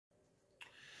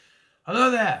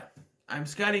Hello there, I'm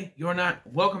Scotty, you're not.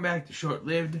 Welcome back to Short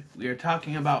Lived. We are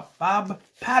talking about Bob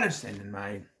Patterson and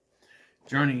my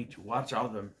journey to watch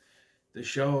all the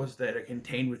shows that are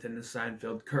contained within the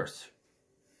Seinfeld curse.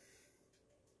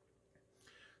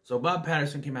 So Bob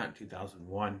Patterson came out in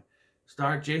 2001,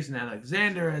 starred Jason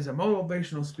Alexander as a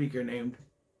motivational speaker named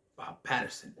Bob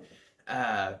Patterson.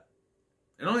 It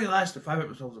only lasted 5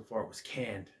 episodes before it was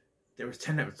canned. There was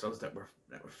 10 episodes that were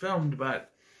filmed,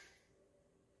 but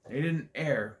they didn't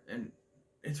air, and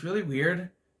it's really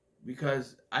weird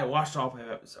because I watched all 5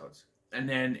 episodes, and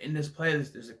then in this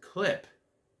playlist there's a clip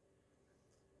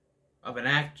of an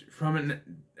act from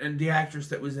the actress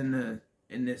that was in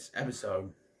this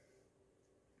episode.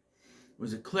 It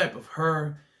was a clip of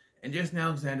her and Jason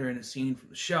Alexander in a scene from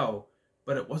the show,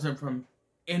 but it wasn't from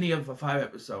any of the 5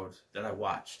 episodes that I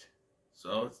watched.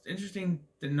 So it's interesting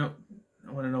to know.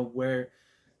 I want to know where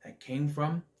that came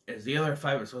from. As the other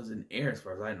 5 episodes didn't air, as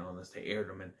far as I know, unless they aired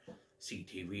them in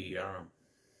CTV. I don't know.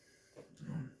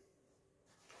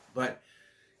 But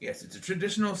yes, it's a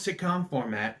traditional sitcom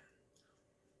format,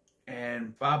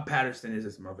 and Bob Patterson is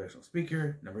his motivational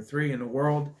speaker, number 3 in the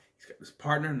world. He's got this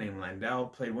partner named Landell,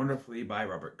 played wonderfully by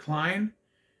Robert Klein,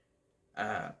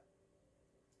 and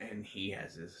he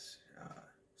has his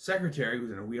secretary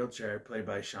who's in a wheelchair, played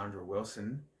by Chandra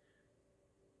Wilson.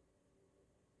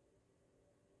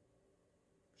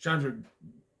 Chandra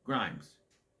Grimes.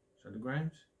 Chandra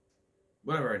Grimes?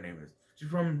 Whatever her name is. She's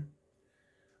from,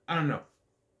 I don't know.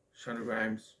 Chandra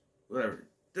Grimes. Whatever.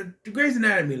 The Grey's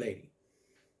Anatomy lady.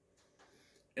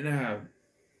 And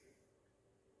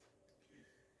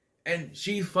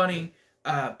she's funny.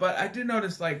 But I did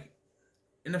notice, like,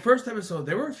 in the first episode,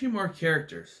 there were a few more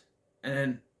characters. And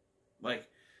then, like,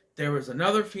 there was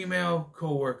another female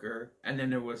co-worker, and then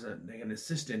there was an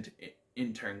assistant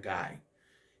intern guy.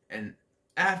 And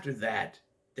after that,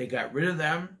 they got rid of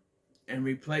them and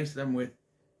replaced them with,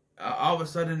 all of a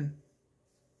sudden,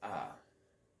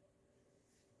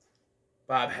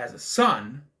 Bob has a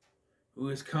son who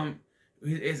has come.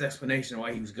 His explanation of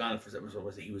why he was gone the first episode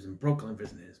was that he was in Brooklyn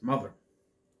visiting his mother.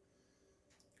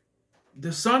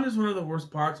 The son is one of the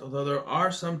worst parts, although there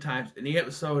are some times in the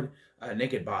episode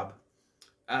Naked Bob,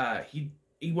 he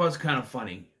was kind of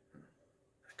funny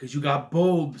because you got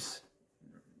boobs.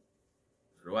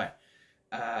 So do I.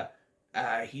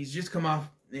 He's just come off,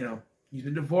 he's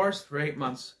been divorced for 8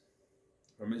 months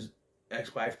from his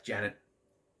ex-wife, Janet,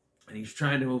 and he's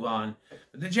trying to move on.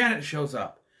 But then Janet shows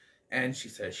up, and she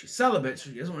says she's celibate, so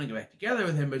she doesn't want to get back together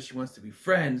with him, but she wants to be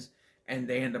friends, and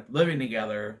they end up living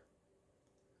together,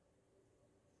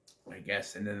 I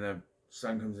guess, and then the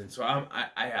son comes in. So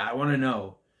I want to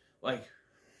know, like,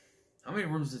 how many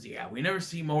rooms does he have? We never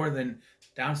see more than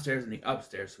downstairs and the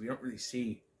upstairs, so we don't really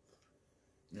see.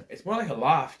 It's more like a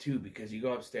loft, too, because you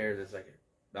go upstairs, it's like a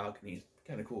balcony. It's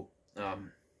kind of cool.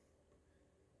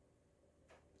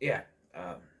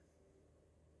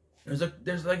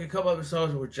 There's like a couple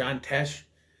episodes where John Tesh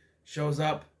shows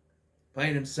up,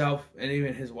 playing himself, and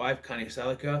even his wife, Connie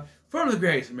Selica, from The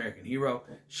Greatest American Hero,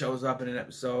 shows up in an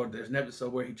episode. There's an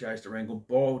episode where he tries to wrangle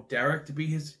Bo Derek to be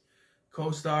his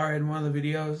co-star in one of the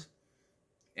videos,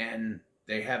 and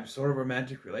they have sort of a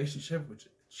romantic relationship, which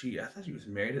I thought she was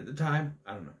married at the time.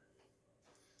 I don't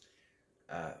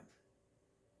know.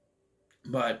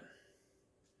 But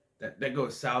that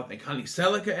goes south, and Connie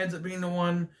Selica ends up being the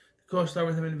one to co-star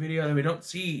with him in the video, and we don't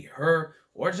see her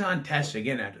or John Tesh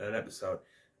again after that episode.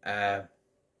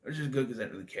 Which is good because I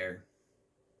didn't really care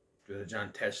for the John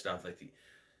Tesh stuff. Like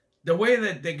the way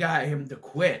that they got him to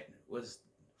quit was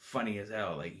funny as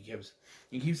hell. Like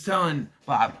he keeps telling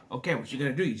Bob, "Okay, what you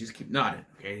gonna do? You just keep nodding."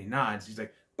 Okay, he nods. He's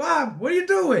like, "Bob, what are you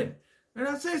doing?" And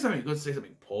I'll say something. He goes to say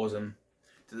something, pulls him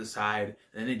to the side,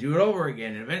 and then they do it over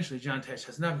again. And eventually, John Tesh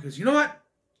has enough because, you know what?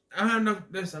 I'm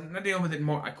not dealing with it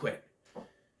anymore. I quit.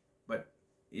 But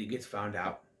it gets found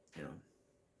out, And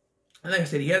like I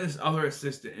said, he had this other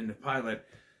assistant in the pilot.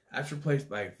 That's replaced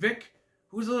by Vic,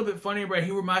 who's a little bit funnier, but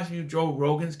he reminds me of Joe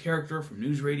Rogan's character from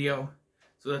News Radio.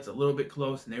 So that's a little bit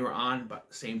close, and they were on about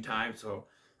the same time. So,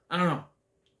 I don't know.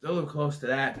 It's a little close to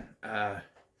that.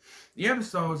 The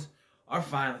episodes are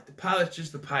fine. Like, the pilot's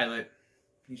just the pilot.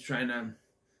 He's trying to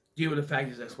deal with the fact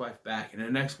his ex-wife back. And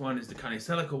the next one is the Connie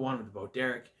Selica one with Bo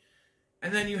Derek.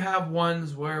 And then you have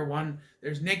ones where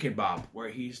there's Naked Bob, where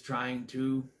he's trying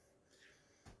to,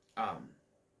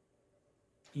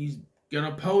 he's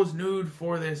gonna pose nude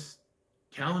for this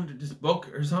calendar, this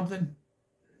book or something.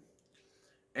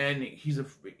 And he's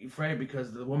afraid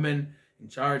because the woman in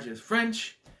charge is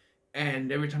French.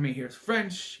 And every time he hears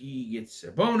French, he gets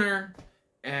a boner.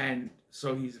 And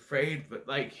so he's afraid, but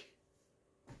like,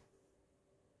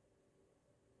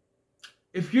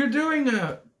 If you're doing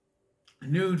a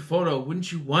nude photo,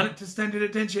 wouldn't you want it to stand at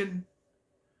attention?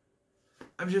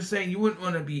 I'm just saying, you wouldn't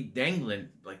want to be dangling,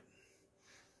 like,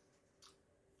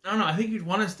 I don't know, I think you'd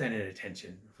want to stand at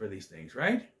attention for these things,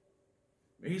 right?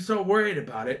 He's so worried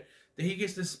about it that he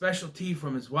gets this special tea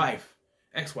from his wife,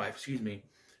 ex-wife, excuse me,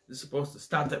 that's supposed to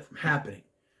stop that from happening.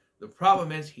 The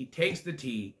problem is, he takes the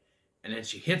tea, and then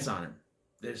she hits on him.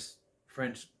 This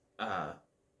French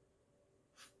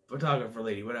photographer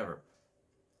lady, whatever,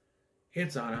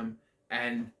 hits on him,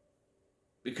 and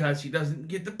because he doesn't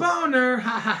get the boner,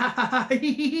 ha ha ha ha,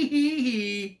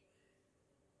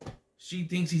 she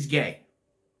thinks he's gay.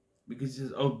 Because he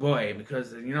says, oh boy,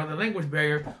 because, you know, the language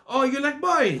barrier, oh, you like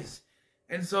boys.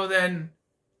 And so then,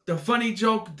 the funny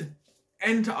joke, the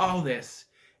end to all this,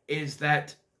 is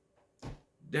that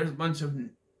there's a bunch of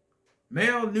nude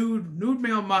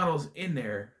male models in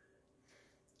there.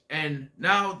 And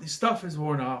now the stuff is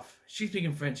worn off. She's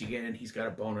speaking French again, and he's got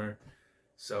a boner.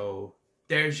 So,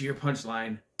 there's your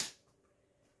punchline.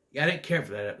 Yeah, I didn't care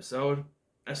for that episode.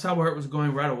 I saw where it was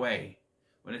going right away.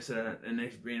 When they said, and they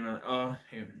bring him like, oh,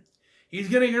 he's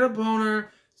gonna get a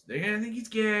boner. They're gonna think he's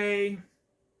gay.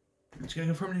 It's gonna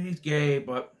confirm that he's gay,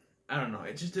 but I don't know.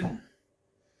 It just didn't.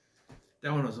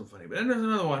 That one wasn't funny. But then there's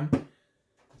another one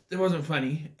that wasn't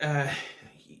funny.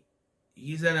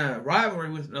 He's in a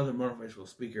rivalry with another motivational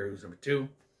speaker who's number 2,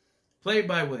 played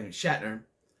by William Shatner.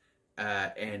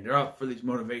 And they're up for these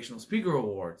motivational speaker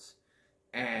awards.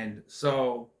 And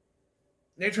so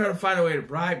they try to find a way to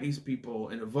bribe these people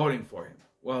into voting for him.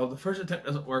 Well, the first attempt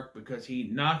doesn't work because he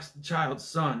knocks the child's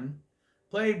son,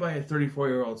 played by a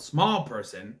 34-year-old small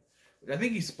person, which I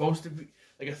think he's supposed to be,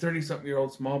 like a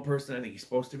 30-something-year-old small person. I think he's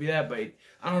supposed to be that, but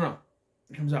I don't know.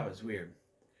 It comes out as weird.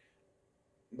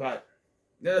 But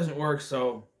that doesn't work,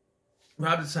 so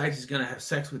Rob decides he's going to have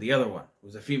sex with the other one,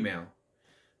 who's a female.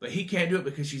 But he can't do it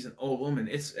because she's an old woman.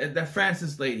 It's that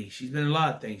Frances lady. She's been in a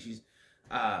lot of things. She's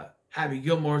Happy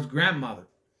Gilmore's grandmother.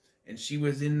 And she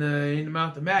was in the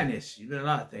Mouth of Madness. She's been in a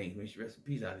lot of things. May she rest in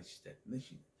peace. I think she's dead. And then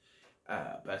she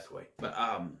passed away. But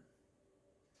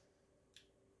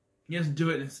he doesn't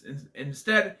do it. And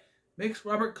instead makes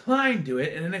Robert Klein do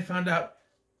it. And then they found out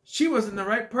she wasn't the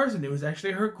right person. It was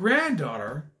actually her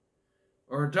granddaughter.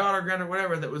 Or daughter, granddaughter,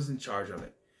 whatever, that was in charge of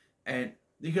it. And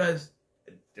because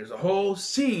there's a whole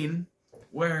scene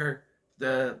where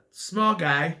the small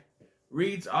guy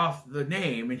reads off the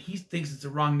name, and he thinks it's the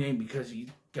wrong name because he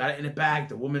got it in a bag.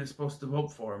 The woman is supposed to vote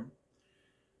for him.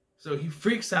 So he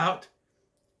freaks out,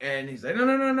 and he's like,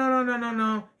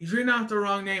 no. He's reading off the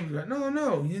wrong name. He's like,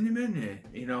 no.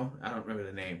 You know, I don't remember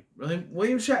the name.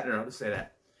 William Shatner, I'll just say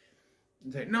that.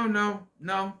 He's like, no.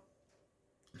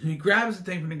 And he grabs the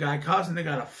thing from the guy, causing the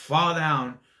guy to fall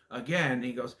down again. And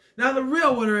he goes, now the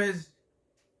real winner is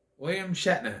William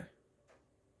Shatner.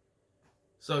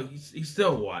 So he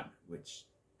still won, which,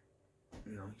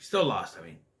 you know, he still lost, I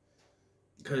mean.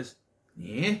 Because,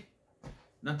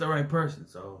 not the right person,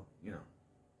 so, you know.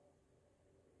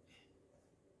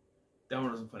 That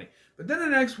one wasn't funny. But then the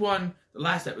next one, the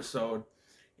last episode,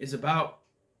 is about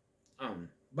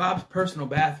Bob's personal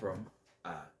bathroom.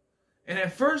 And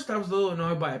at first I was a little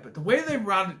annoyed by it, but the way they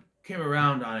came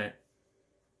around on it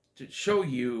to show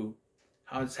you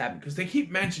how this happened, because they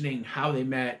keep mentioning how they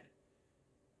met,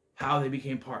 how they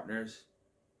became partners,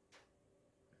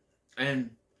 and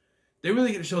they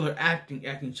really get to show their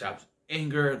acting chops,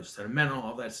 anger, the sentimental,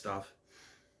 all that stuff.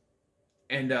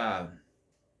 And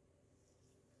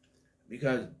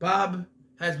because Bob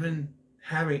has been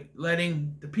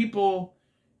letting the people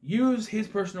use his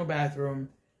personal bathroom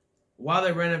while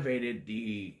they renovated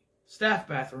the staff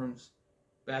bathroom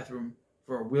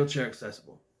for wheelchair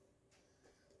accessible.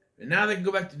 And now they can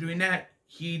go back to doing that.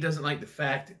 He doesn't like the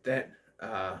fact that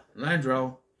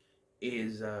Landell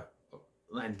is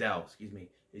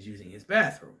using his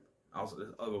bathroom. Also,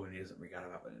 there's other one he doesn't freak out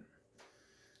about. But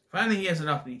finally, he has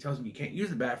enough, and he tells him you can't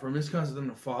use the bathroom. This causes them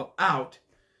to fall out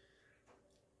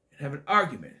and have an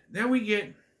argument. Then we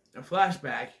get a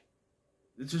flashback.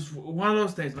 It's just one of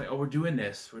those things like, oh, we're doing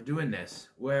this,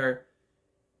 where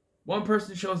one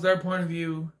person shows their point of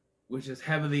view, which is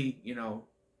heavily, you know,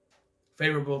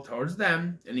 favorable towards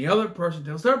them, and the other person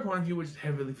tells their point of view, which is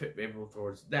heavily favorable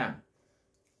towards them.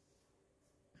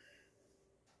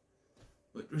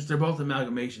 Which they're both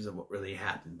amalgamations of what really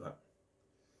happened, but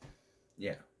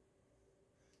yeah.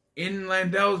 In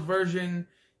Landell's version,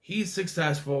 he's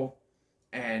successful,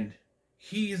 and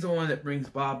he's the one that brings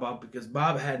Bob up because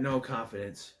Bob had no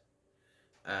confidence.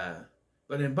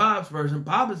 But in Bob's version,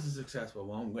 Bob is the successful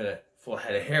one with a full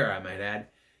head of hair, I might add,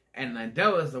 and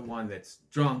Landell is the one that's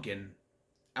drunk and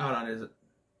out on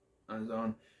his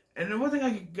own. And the one thing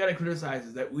I gotta criticize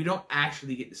is that we don't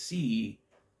actually get to see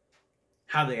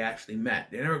how they actually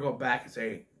met. They never go back and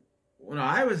say, well, no,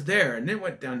 I was there and it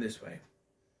went down this way.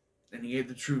 And he gave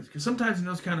the truth. Because sometimes in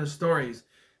those kind of stories,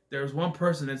 there's one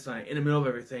person that's like in the middle of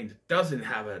everything that doesn't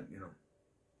have a,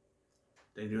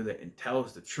 they do that and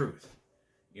tells the truth.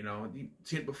 You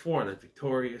see it before, that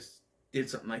Victorious did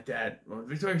something like that. Well,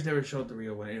 Victorious never showed the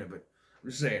real way, but I'm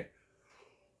just saying.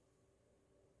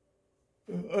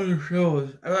 Other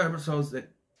episodes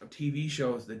of TV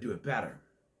shows that do it better.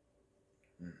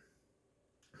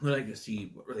 We like to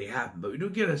see what really happened, but we do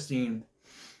get a scene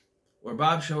where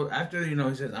Bob shows, after, he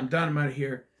says, I'm done, I'm out of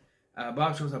here.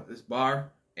 Bob shows up at this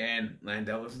bar, and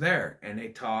Landell is there, and they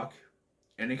talk,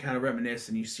 and they kind of reminisce,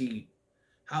 and you see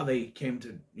how they came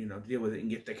to, deal with it and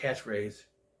get the catchphrase,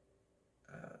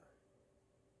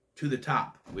 to the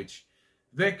top, which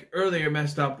Vic earlier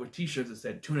messed up with t-shirts that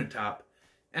said tuna top,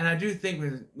 and I do think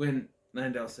when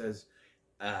Landell says,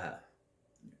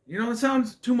 it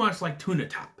sounds too much like tuna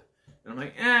top. And I'm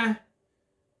like,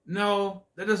 no,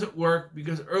 that doesn't work,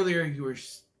 because earlier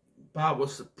Bob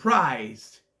was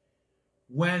surprised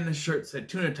when the shirt said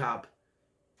tuna top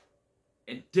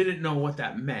and didn't know what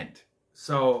that meant.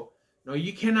 So, no,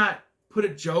 you cannot put a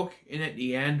joke in at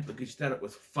the end because you thought it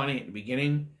was funny at the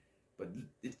beginning, but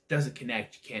it doesn't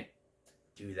connect. You can't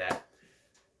do that.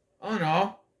 All in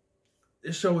all,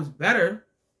 this show was better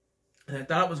than I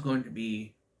thought it was going to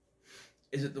be.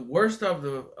 Is it the worst of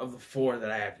the four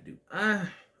that I have to do? I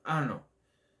don't know.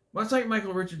 Much like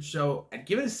Michael Richards' show, I'd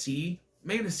give it a C.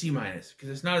 Make it a C-, because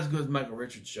it's not as good as Michael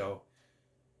Richards' show.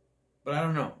 But I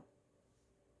don't know.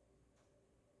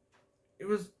 It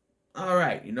was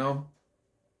alright,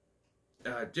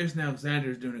 Jason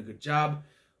Alexander is doing a good job.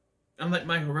 Unlike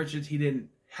Michael Richards, he didn't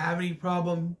have any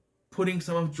problem putting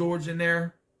some of George in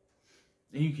there.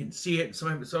 And you can see it in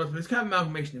some episodes, but it's kind of an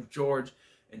amalgamation of George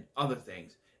and other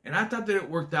things. And I thought that it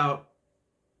worked out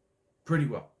pretty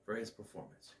well for his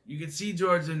performance. You can see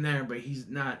George in there, but he's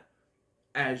not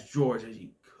as George as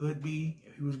he could be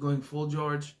if he was going full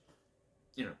George.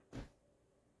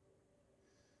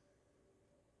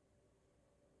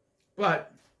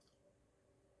 But,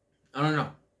 I don't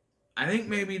know. I think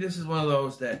maybe this is one of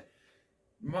those that,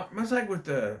 much like with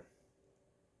the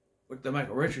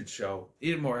Michael Richards show,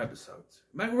 needed more episodes.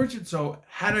 Michael Richards show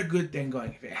had a good thing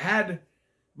going. If it had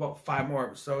about 5 more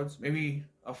episodes, maybe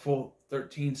a full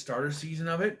 13 starter season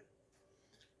of it,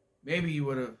 maybe you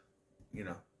would have,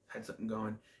 had something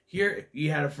going. Here, if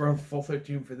you had a full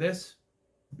 13 for this,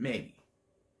 maybe.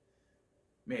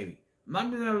 I'm not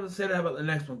going to be able to say that about the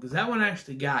next one, because that one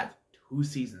actually got 2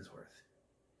 seasons worth.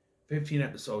 15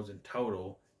 episodes in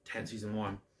total, 10 season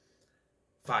 1,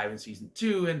 5 in season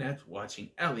 2, and that's Watching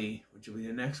Ellie, which will be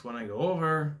the next one I go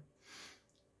over.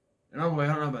 And oh boy, I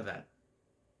don't know about that.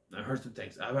 I've heard some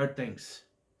things. I've heard things.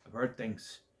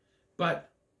 But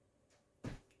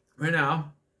right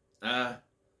now,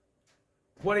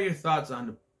 what are your thoughts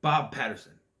on Bob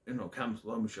Patterson? Comments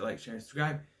below. Make sure to like, share, and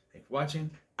subscribe. Thanks for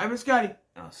watching. I've been Scotty,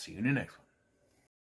 and I'll see you in the next one.